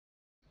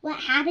What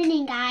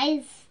happening,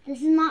 guys? This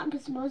is not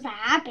supposed to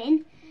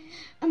happen.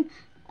 Oh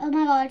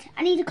my god,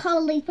 I need to call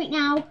Elise right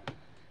now.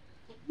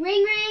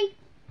 Ring, ring.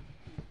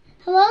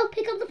 Hello,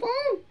 pick up the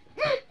phone.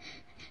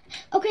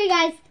 Okay,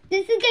 guys,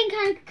 this is getting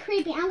kind of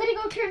creepy. I'm gonna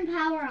go turn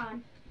power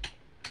on.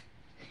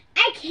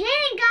 I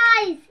can't,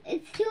 guys.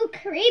 It's too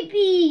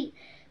creepy.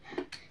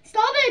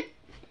 Stop it.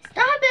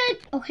 Stop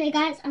it. Okay,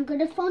 guys, I'm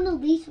gonna phone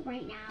Elise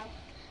right now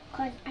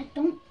because I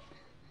don't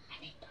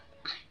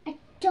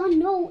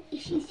know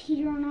if she's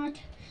here or not.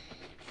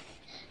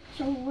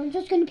 So we're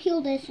just gonna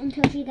peel this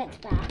until she gets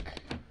back.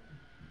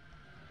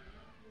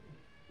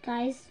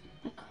 Guys,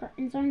 my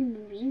curtains are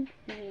moving.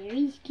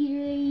 Very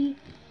scary.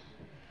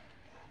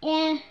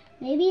 Yeah,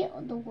 maybe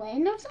the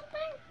wind or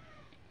something?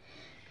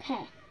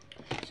 Okay,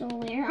 so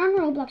we're on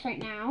Roblox right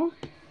now.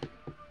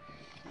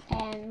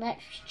 And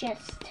let's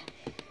just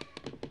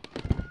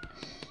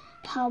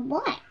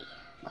play.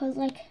 Because,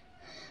 like,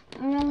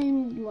 I really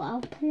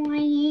love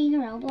playing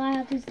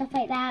Roblox and stuff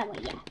like that.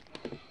 But yeah,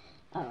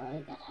 I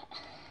really got it.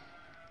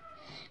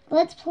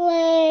 Let's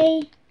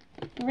play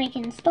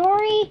Breaking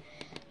Story.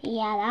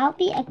 Yeah, that'll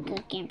be a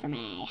good game for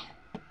me.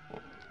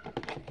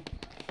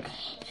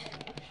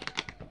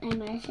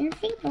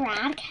 Emergency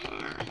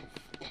broadcast.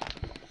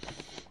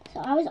 So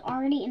I was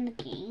already in the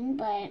game,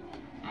 but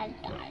I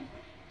died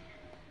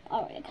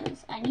already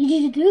because I need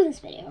you to do this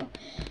video.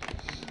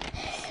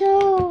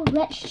 So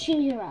let's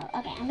choose your role.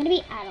 Okay, I'm gonna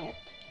be adult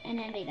and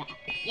then be that.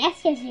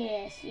 Yes, yes,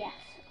 yes, yes.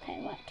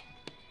 Okay, what?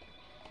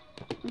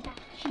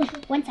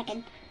 1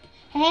 second.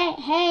 Hey,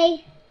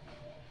 hey.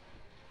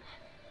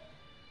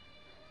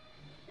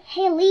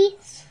 Hey,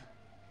 Elise.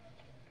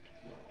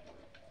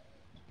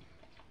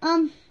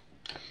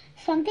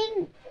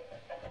 Something.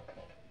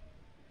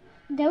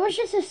 There was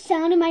just a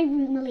sound in my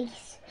room,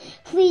 Elise.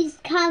 Please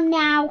come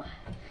now.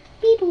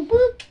 Beep boop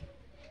boop.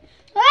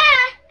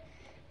 Ah!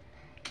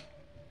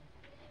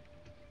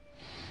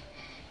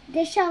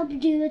 This shall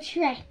do the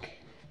trick.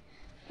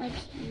 Like,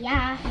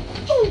 yeah.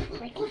 Oh,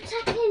 what's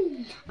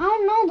happened? I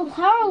don't know. The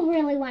power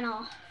really went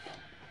off.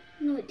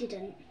 No, it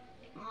didn't.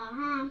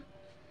 Uh-huh.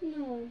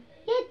 No.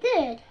 It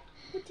did.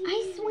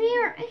 I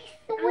swear. I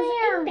I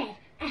was in bed,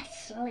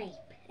 asleep,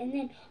 and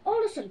then all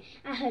of a sudden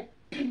I heard.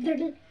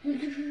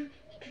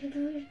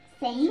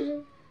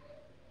 Same?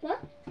 What?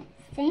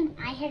 Same.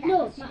 I heard that.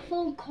 No, my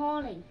phone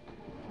calling.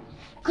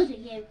 Because of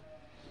you.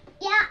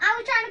 Yeah, I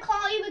was trying to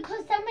call you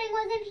because something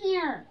wasn't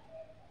here.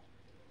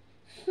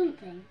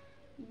 Something.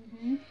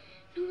 Mm-hmm.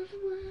 No, the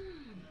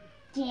one.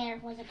 There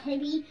was a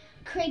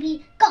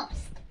creepy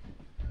ghost.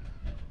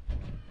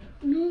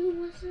 No,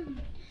 there wasn't.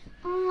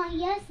 Oh,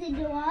 yes, it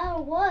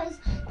was.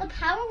 The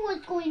power was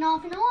going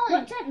off and on.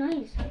 What's that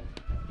noise?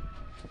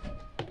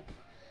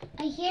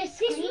 I hear This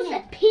screaming. was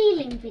a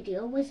peeling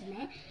video, wasn't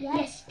it?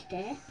 Yes.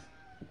 Yesterday.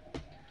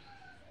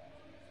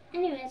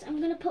 Anyways, I'm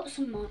going to put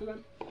some more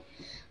on.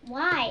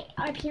 Why?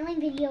 Our peeling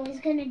video is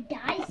going to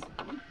die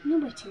soon.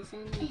 No, it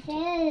isn't. It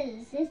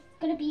is. It's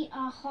going to be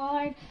a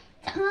hard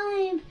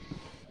time.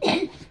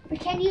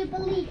 Pretend you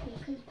believe me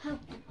because power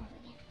went off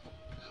again.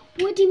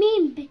 What do you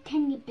mean,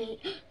 pretend you be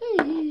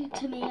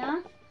to me,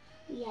 huh?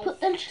 Yes. Put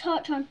the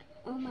torch on.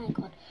 Oh my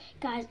god.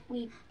 Guys,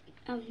 we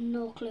have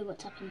no clue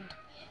what's happened.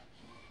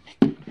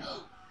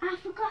 I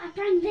forgot a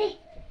brandy.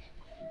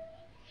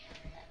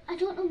 I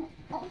don't know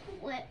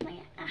where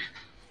my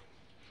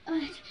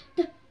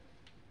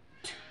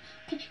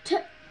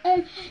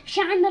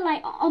shine the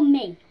light on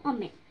me. On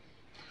me.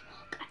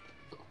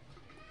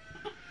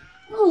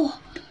 Oh.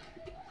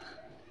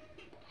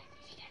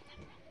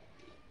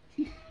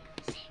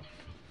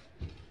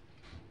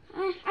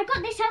 I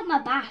got this out my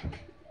back.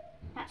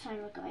 That's where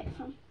I got it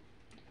from.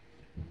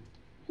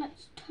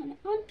 Let's turn it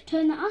on.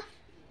 Turn that off.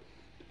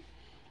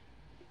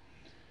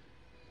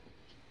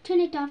 Turn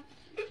it off.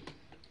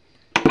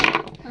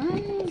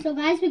 So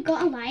guys, we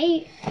got a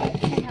light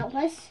to help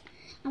us.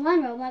 I'm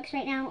on Roblox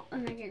right now,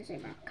 emergency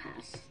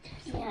broadcast.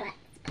 So Yeah.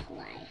 let's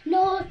play.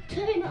 No,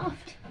 turn it off.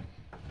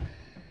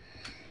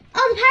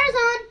 Oh, the power's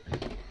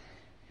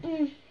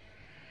on!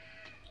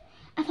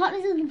 I thought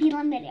this was a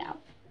peeling video.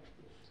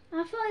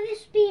 I thought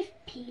this would be a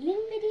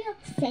peeling video.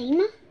 Same.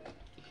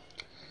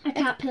 I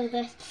can't peel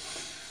this.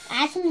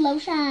 Add some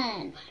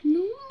lotion.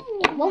 No.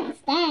 It won't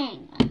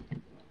sting.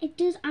 It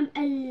does. I'm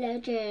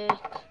allergic.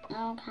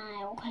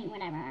 Okay,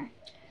 whatever.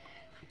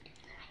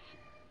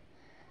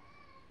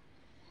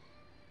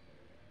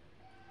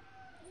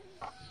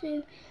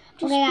 So,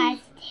 Okay, guys,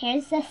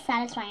 here's the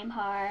satisfying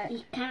part.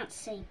 You can't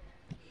see.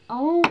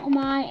 Oh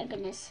my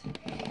goodness.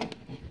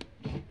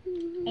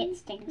 It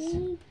stinks.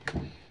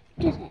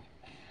 Does it?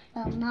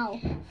 Well, no.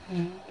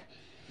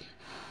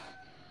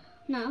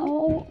 No.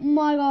 Oh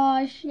my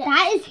gosh. Yes.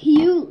 That is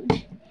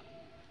huge.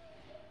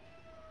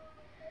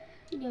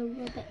 You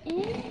rub it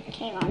in.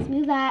 Okay, let's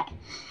move that.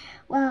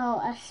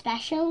 Well,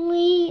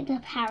 especially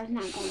the power's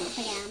not going off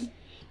again.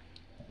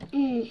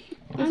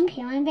 This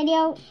peeling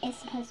video is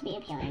supposed to be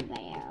a peeling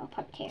video,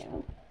 part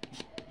 2.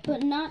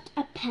 But not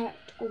a part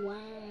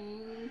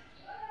 1.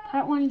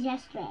 Part 1 is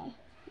yesterday.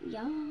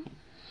 Yeah.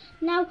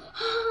 Now,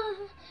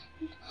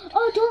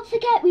 oh, don't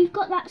forget, we've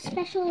got that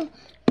special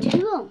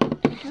tool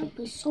to help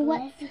us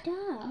scrape it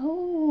out.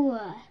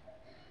 Oh,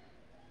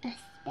 a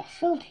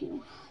special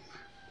tool.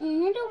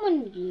 And I don't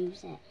want to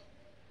use it.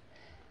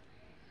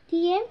 Do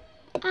you?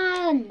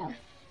 No.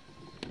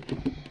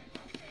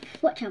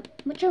 Watch out,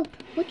 watch out,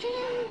 watch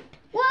out.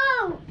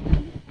 Whoa!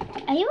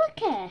 Are you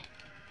okay?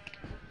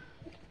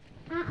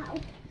 Uh-oh.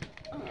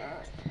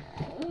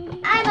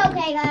 I'm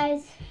okay,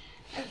 guys.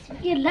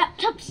 Your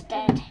laptop's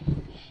dead.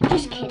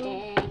 Just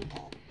kidding.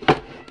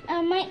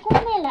 I might go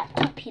on my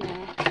laptop, you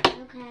know.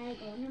 Okay,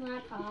 go on your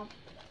laptop.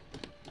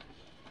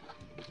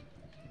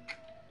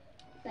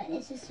 But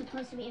this is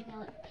supposed to be a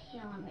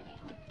pale and video.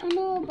 I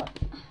know, but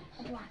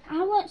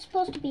I wasn't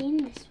supposed to be in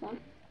this one.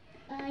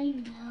 I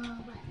know,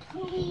 but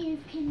please,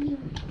 can you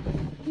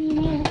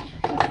make it?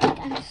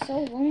 I'm so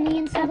lonely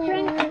and stuff.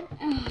 No.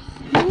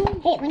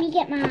 Hey, let me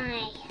get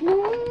my.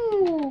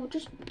 No,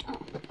 just.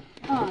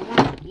 Oh,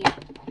 right, yeah.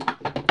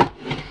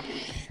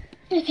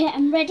 Okay,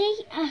 I'm ready.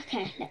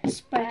 Okay, let's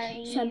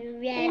spray some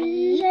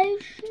lotion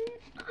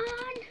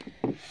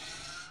on.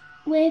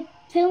 We're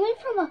filming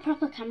from a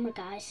proper camera,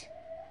 guys,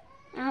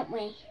 aren't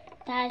we?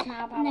 That is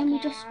not a problem. And then we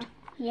just.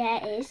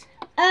 Yeah, it is.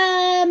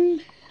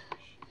 I'm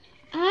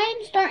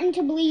starting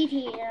to bleed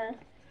here.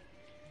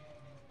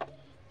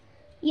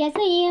 Yes,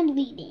 I am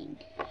bleeding.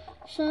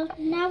 So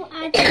now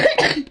I've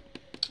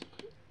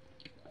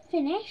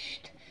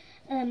finished,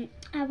 I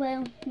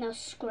will now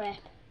scrape.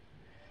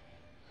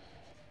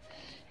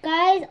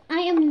 Guys, I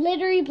am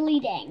literally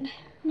bleeding.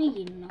 No,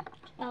 you're not.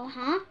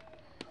 Uh-huh.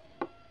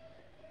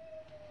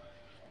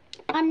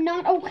 I'm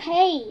not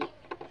okay.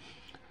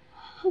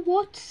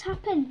 What's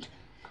happened?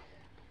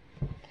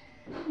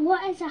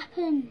 What has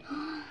happened?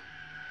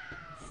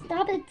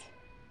 Stop it.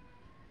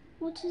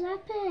 What has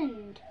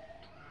happened?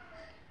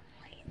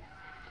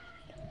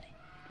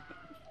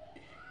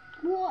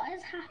 What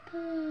has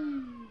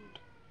happened?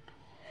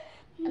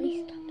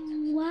 Please stop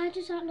it. Why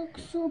does that look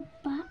so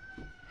bad?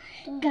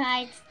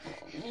 Guys.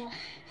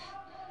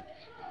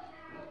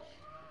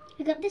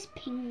 I got this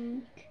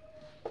pink.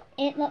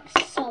 It looks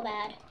so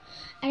bad.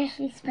 I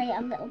actually spray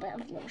a little bit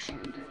of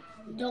lotion.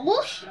 The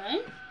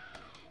lotion?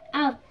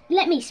 Oh,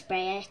 let me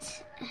spray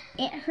it.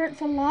 It hurts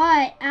a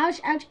lot.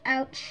 Ouch, ouch,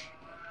 ouch.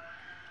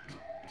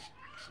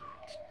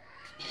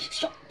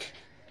 Stop.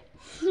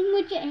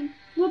 Smudge it in.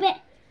 Rub it.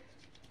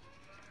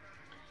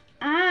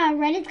 Ah,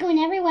 red is going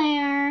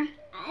everywhere.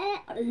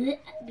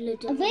 Blood.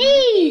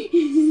 Please.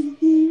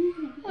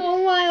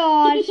 Oh my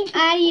gosh.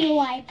 I need a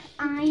wipe.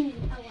 I need a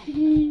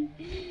wipe.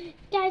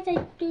 Guys,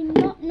 I do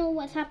not know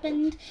what's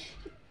happened.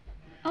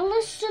 All of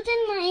a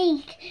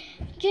sudden,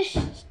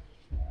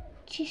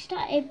 she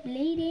started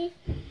bleeding.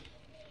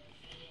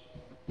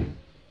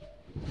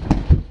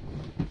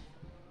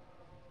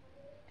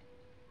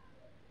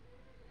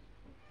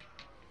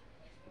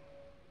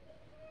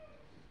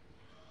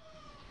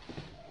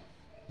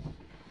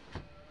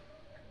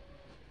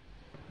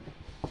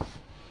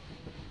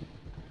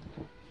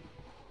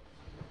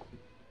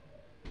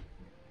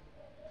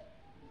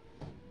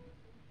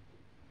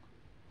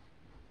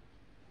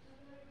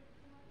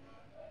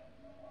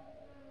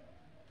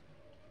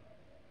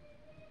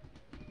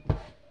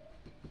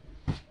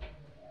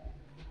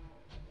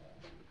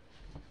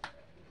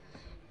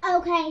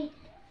 Okay,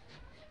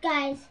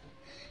 guys,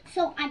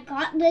 so I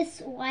got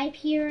this wipe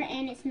here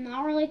and it's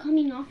not really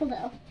coming off a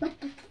little.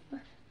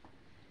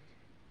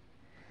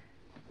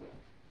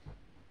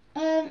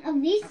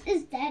 Elise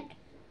is dead.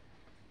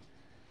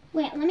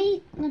 Wait, let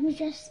me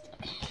just,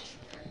 okay.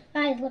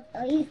 Guys, look,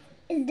 Elise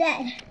is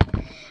dead.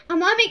 I'm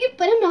not making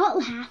fun, I'm not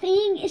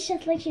laughing, it's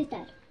just like she's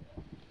dead.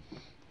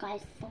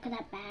 Guys, look at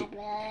that bad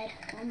blood.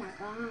 Oh my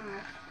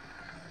god.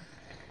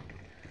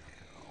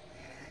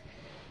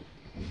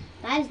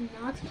 That is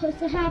not supposed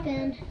to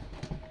happen.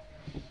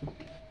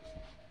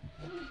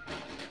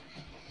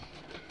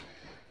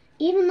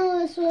 Even though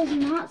this was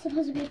not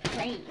supposed to be a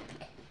prank,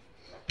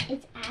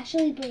 it's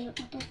actually bleeding.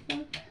 What the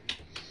fuck?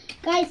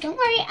 Guys, don't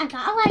worry. I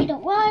got a light.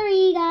 Don't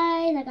worry,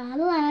 guys. I got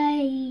a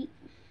light.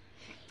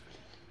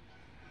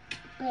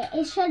 But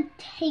it should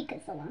take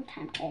us a long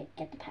time to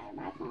get the power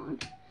back on.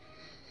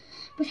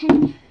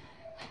 Pretend.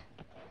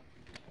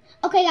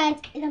 Okay,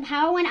 guys. The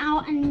power went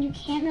out and you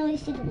can't really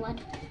see the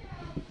blood.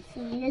 So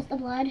here's the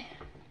blood.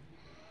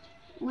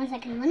 1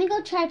 second. Let me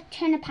go try to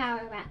turn the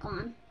power back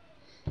on.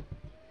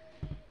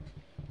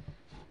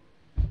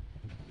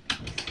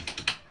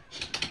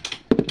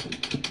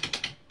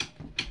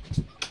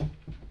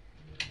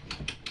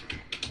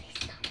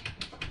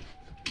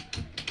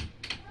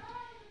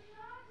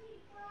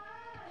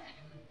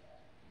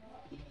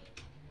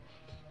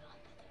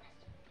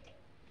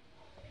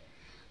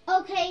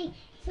 Okay,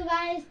 so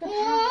guys, the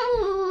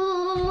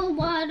power.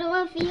 Why do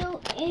I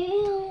feel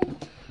ill?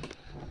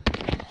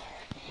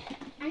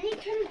 I need to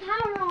turn the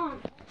power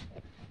on.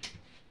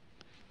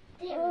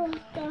 Oh,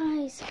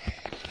 guys,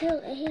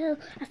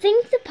 I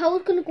think the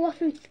power's gonna go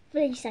off in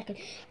 3 seconds.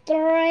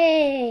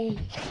 3.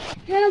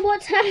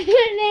 What's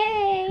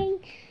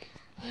happening?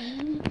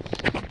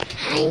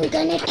 I'm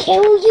gonna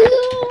kill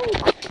you.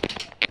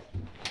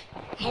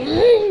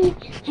 Hello,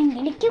 I'm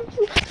gonna kill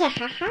you. Ha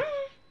ha ha.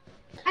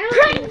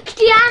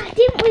 Pranked ya,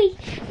 didn't we?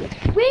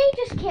 We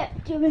just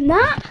kept doing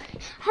that,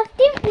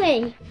 didn't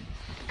we?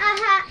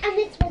 And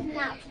this was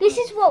not. This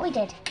is what we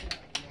did.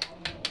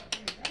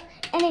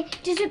 And it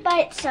does it by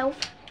itself.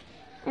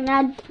 And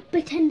I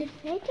pretended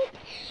to make it.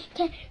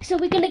 Okay, so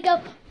we're gonna go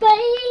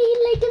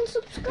bye, like and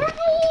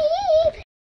subscribe.